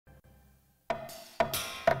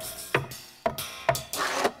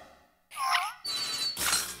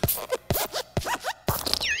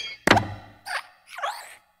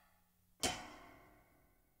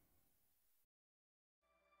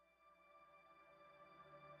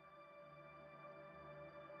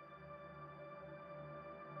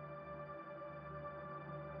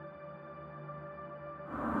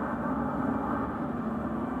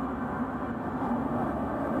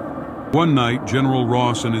One night, General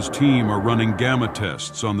Ross and his team are running gamma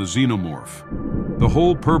tests on the xenomorph. The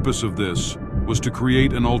whole purpose of this was to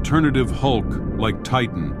create an alternative Hulk like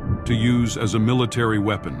Titan to use as a military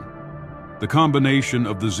weapon. The combination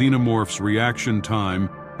of the xenomorph's reaction time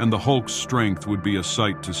and the Hulk's strength would be a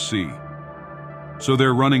sight to see. So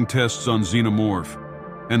they're running tests on Xenomorph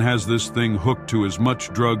and has this thing hooked to as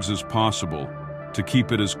much drugs as possible to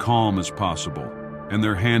keep it as calm as possible, and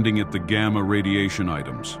they're handing it the gamma radiation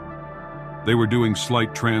items. They were doing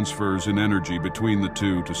slight transfers in energy between the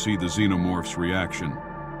two to see the Xenomorph's reaction,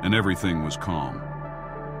 and everything was calm.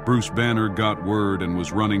 Bruce Banner got word and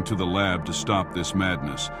was running to the lab to stop this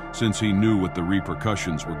madness, since he knew what the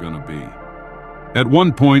repercussions were going to be. At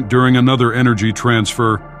one point during another energy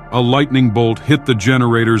transfer, a lightning bolt hit the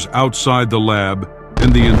generators outside the lab,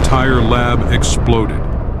 and the entire lab exploded.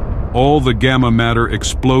 All the gamma matter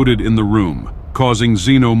exploded in the room, causing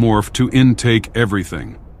Xenomorph to intake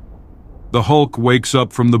everything. The Hulk wakes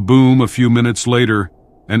up from the boom a few minutes later,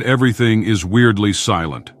 and everything is weirdly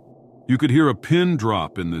silent. You could hear a pin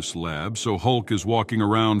drop in this lab, so Hulk is walking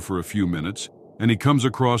around for a few minutes, and he comes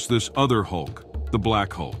across this other Hulk, the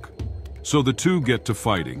Black Hulk. So the two get to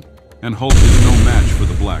fighting, and Hulk is no match for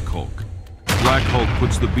the Black Hulk. Black Hulk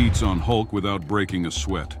puts the beats on Hulk without breaking a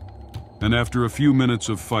sweat. And after a few minutes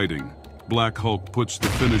of fighting, Black Hulk puts the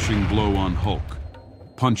finishing blow on Hulk,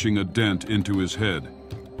 punching a dent into his head,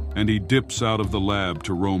 and he dips out of the lab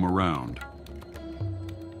to roam around.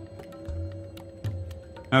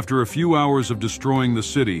 After a few hours of destroying the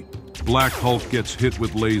city, Black Hulk gets hit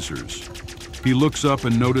with lasers. He looks up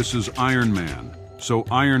and notices Iron Man, so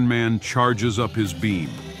Iron Man charges up his beam.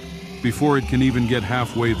 Before it can even get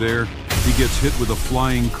halfway there, he gets hit with a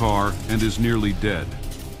flying car and is nearly dead.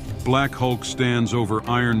 Black Hulk stands over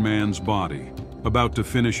Iron Man's body, about to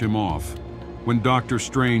finish him off, when Doctor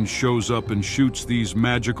Strange shows up and shoots these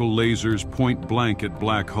magical lasers point blank at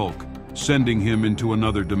Black Hulk, sending him into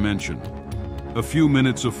another dimension. A few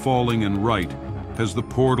minutes of falling and right, as the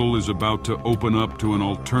portal is about to open up to an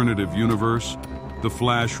alternative universe, the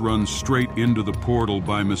Flash runs straight into the portal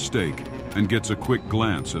by mistake and gets a quick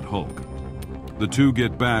glance at Hulk. The two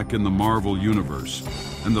get back in the Marvel Universe,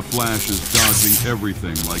 and the Flash is dodging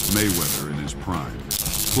everything like Mayweather in his prime.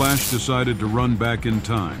 Flash decided to run back in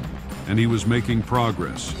time, and he was making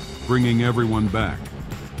progress, bringing everyone back.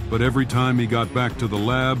 But every time he got back to the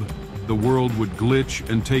lab, the world would glitch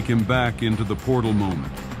and take him back into the portal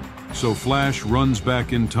moment. So Flash runs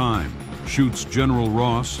back in time, shoots General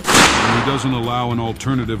Ross, and he doesn't allow an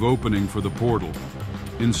alternative opening for the portal.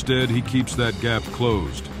 Instead, he keeps that gap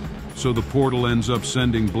closed, so the portal ends up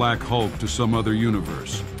sending Black Hulk to some other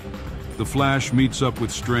universe. The Flash meets up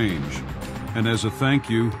with Strange, and as a thank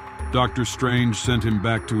you, Doctor Strange sent him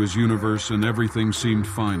back to his universe and everything seemed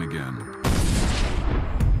fine again.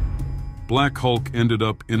 Black Hulk ended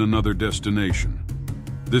up in another destination.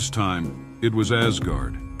 This time, it was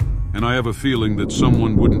Asgard, and I have a feeling that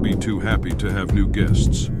someone wouldn't be too happy to have new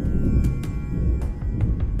guests.